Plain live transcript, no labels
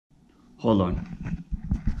Hold on.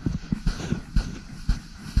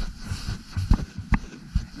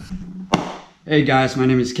 Hey guys, my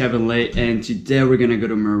name is Kevin Lay, and today we're gonna go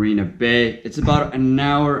to Marina Bay. It's about an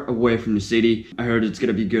hour away from the city. I heard it's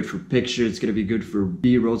gonna be good for pictures, it's gonna be good for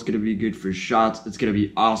B-roll, it's gonna be good for shots, it's gonna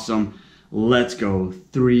be awesome. Let's go.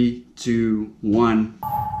 3, 2, 1.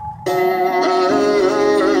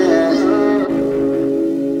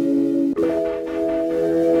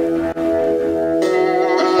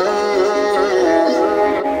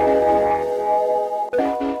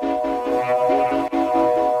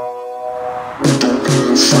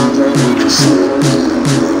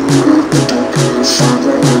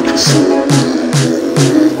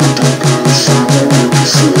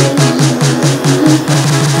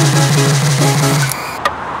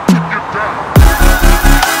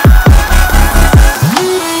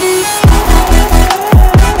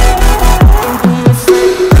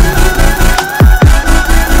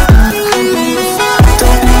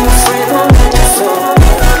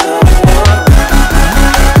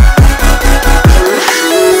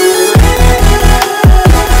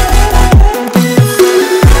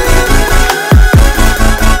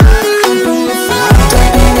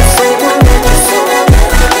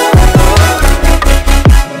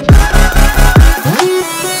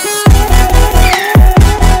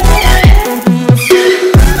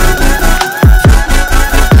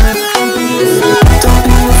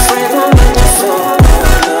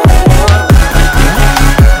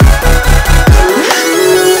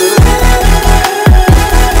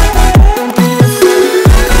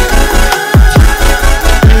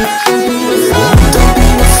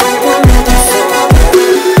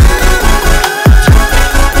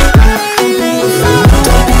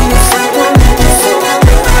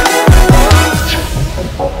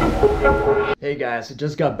 Hey guys, I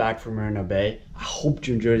just got back from Marina Bay. I hope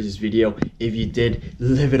you enjoyed this video. If you did,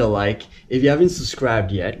 leave it a like. If you haven't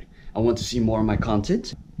subscribed yet, I want to see more of my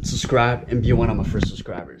content. Subscribe and be one of my first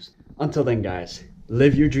subscribers. Until then guys,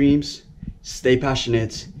 live your dreams, stay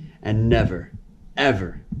passionate, and never,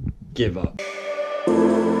 ever give up.